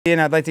and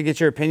I'd like to get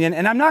your opinion.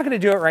 And I'm not going to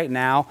do it right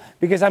now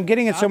because I'm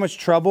getting in so much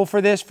trouble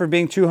for this, for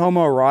being too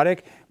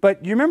homoerotic.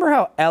 But you remember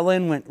how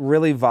Ellen went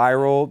really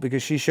viral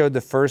because she showed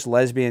the first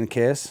lesbian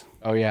kiss?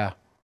 Oh, yeah.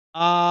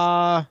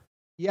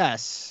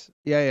 Yes.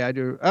 Yeah, I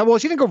do. Well,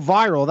 she didn't go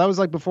viral. That was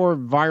like before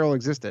viral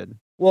existed.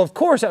 Well, of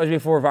course that was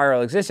before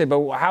viral existed,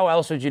 but how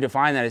else would you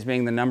define that as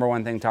being the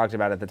 #1 thing talked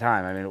about at the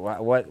time? I mean,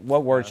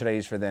 what word should I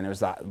use for then? It was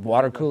the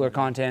water cooler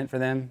content for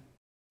them?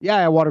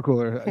 Yeah, water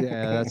cooler.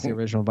 Yeah, that's the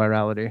original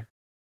virality.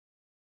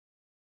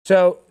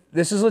 So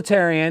this is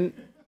Letarian,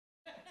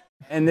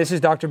 and this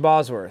is Dr.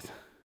 Bosworth.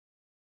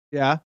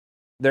 Yeah.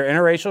 They're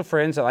interracial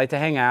friends that like to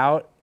hang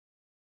out.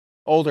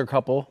 Older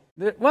couple.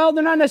 Well,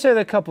 they're not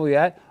necessarily a couple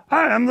yet.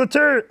 Hi, I'm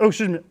Letarian. Oh,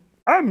 excuse me.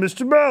 I'm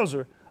Mr.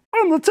 Bowser.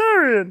 I'm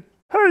Letarian.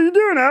 How are you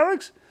doing,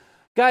 Alex?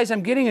 Guys,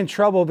 I'm getting in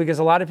trouble because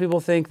a lot of people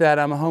think that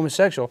I'm a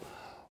homosexual.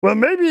 Well,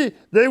 maybe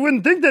they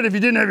wouldn't think that if you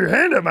didn't have your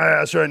hand up my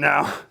ass right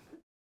now.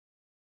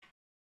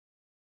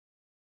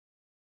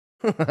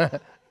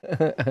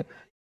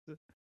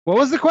 What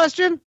was the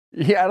question?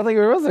 Yeah, I don't think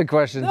there was a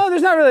question. No,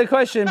 there's not really a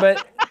question,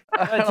 but...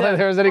 I don't think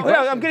there was any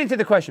question. I'm getting to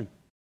the question.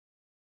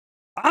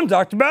 I'm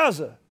Dr.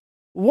 Bowser.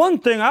 One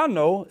thing I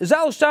know is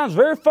Alex Stein's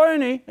very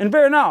funny and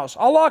very nice.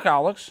 I like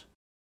Alex.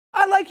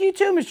 I like you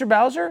too, Mr.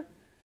 Bowser.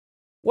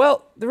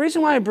 Well, the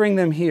reason why I bring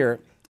them here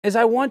is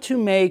I want to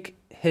make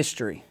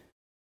history.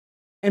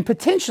 And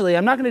potentially,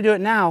 I'm not going to do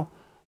it now,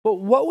 but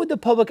what would the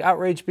public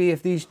outrage be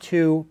if these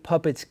two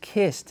puppets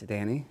kissed,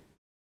 Danny?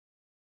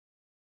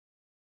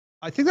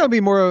 I think that would be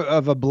more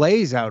of a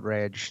Blaze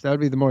outrage. That would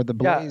be the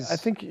Blaze. Yeah, I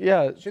think,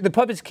 yeah. Should the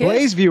puppets kiss?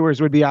 Blaze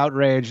viewers would be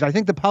outraged. I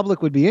think the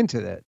public would be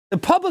into it. The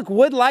public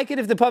would like it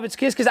if the puppets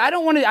kiss, because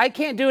I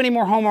can't do any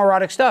more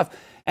homoerotic stuff.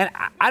 And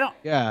I don't...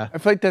 Yeah. I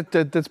feel like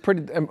that's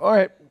pretty... all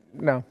right.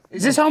 No.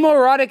 Is this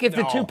homoerotic if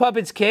the two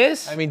puppets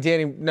kiss? I mean,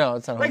 Danny, no,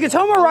 it's not like, it's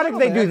homoerotic if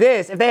they do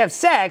this. If they have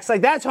sex,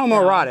 like, that's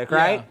homoerotic,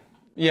 right?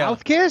 Yeah.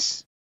 Mouth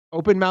kiss?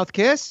 Open mouth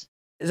kiss?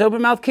 Is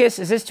open mouth kiss?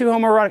 Is this too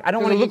homoerotic? I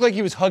don't want to look like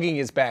he was hugging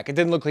his back. It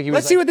didn't look like he was.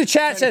 Let's see what the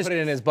chat says. Put it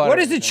in his butt. What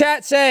is the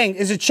chat saying?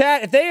 Is the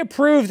chat, if they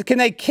approved, can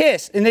they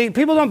kiss? And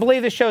people don't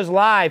believe this show's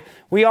live.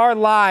 We are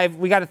live.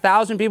 We got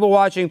 1,000 people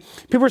watching.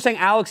 People are saying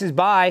Alex is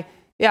bi.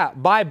 Yeah,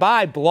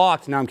 bye,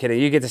 blocked. No, I'm kidding.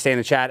 You get to stay in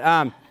the chat.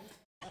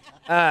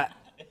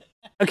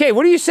 Okay,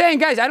 what are you saying,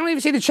 guys? I don't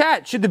even see the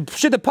chat. Should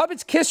the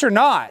puppets kiss or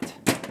not?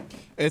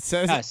 It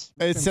says yes,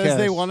 it says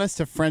they want us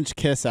to French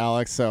kiss,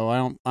 Alex. So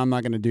I'm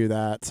not going to do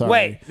that. Sorry.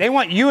 Wait, they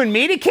want you and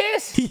me to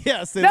kiss?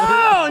 Yes. No,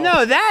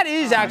 that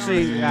is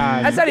actually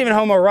that's not even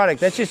homoerotic.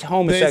 That's just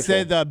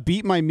homosexual. They said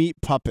beat my meat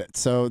puppet.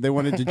 So they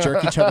wanted to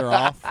jerk each other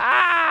off.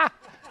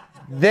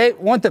 They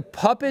want the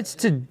puppets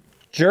to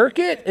jerk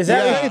it? Is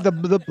that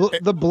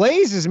the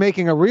Blaze is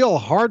making a real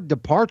hard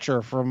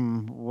departure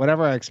from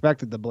whatever I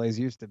expected the Blaze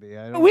used to be.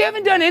 We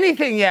haven't done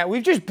anything yet.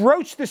 We've just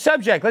broached the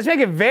subject. Let's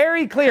make it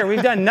very clear.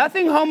 We've done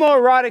nothing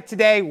homoerotic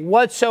today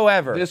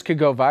whatsoever. This could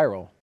go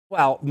viral.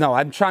 Well, no,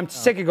 I'm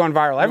sick of going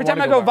viral. Every time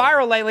I go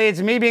viral lately,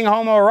 it's me being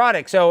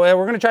homoerotic. So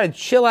we're going to try to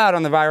chill out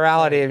on the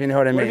virality, if you know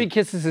what I mean. What if he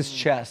kisses his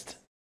chest?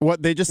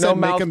 What they just said,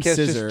 make him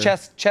scissor.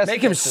 Chest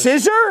make him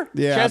scissor?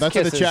 Yeah, chest that's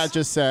kisses. what the chat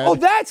just said. Oh,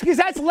 that's because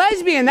that's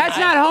lesbian. That's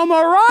not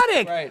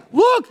homoerotic. Right.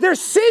 Look, they're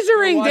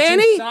scissoring,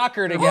 Danny.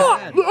 Soccer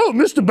together. Oh,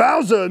 Mr.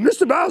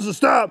 Bowser,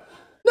 stop.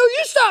 No, you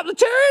stop,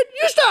 Letarian.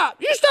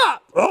 You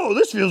stop. Oh,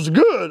 this feels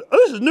good. Oh,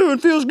 this is new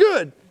and feels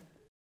good.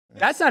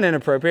 That's not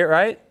inappropriate,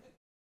 right?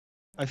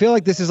 I feel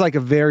like this is like a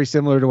very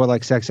similar to what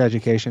like sex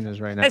education is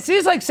right now. It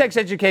is like sex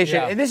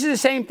education. And this is the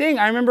same thing.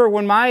 I remember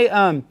when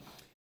my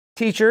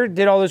teacher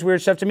did all this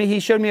weird stuff to me, he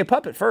showed me a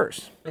puppet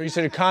first. Or you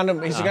said a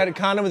condom. He's got a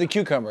condom with a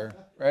cucumber,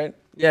 right?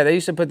 Yeah, they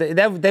used to put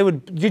they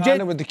would.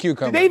 Condom with the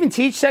cucumber. Did they even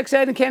teach sex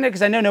ed in Canada?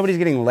 Because I know nobody's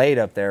getting laid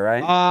up there,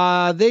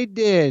 right? They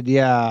did,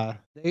 yeah.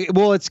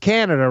 Well, it's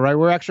Canada, right?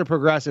 We're extra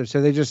progressive,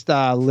 so they just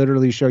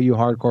literally show you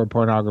hardcore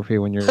pornography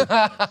when you're. I'm so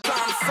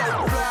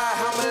fly,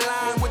 I'm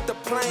aligned with the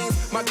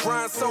planes. My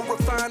grind so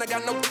refined, I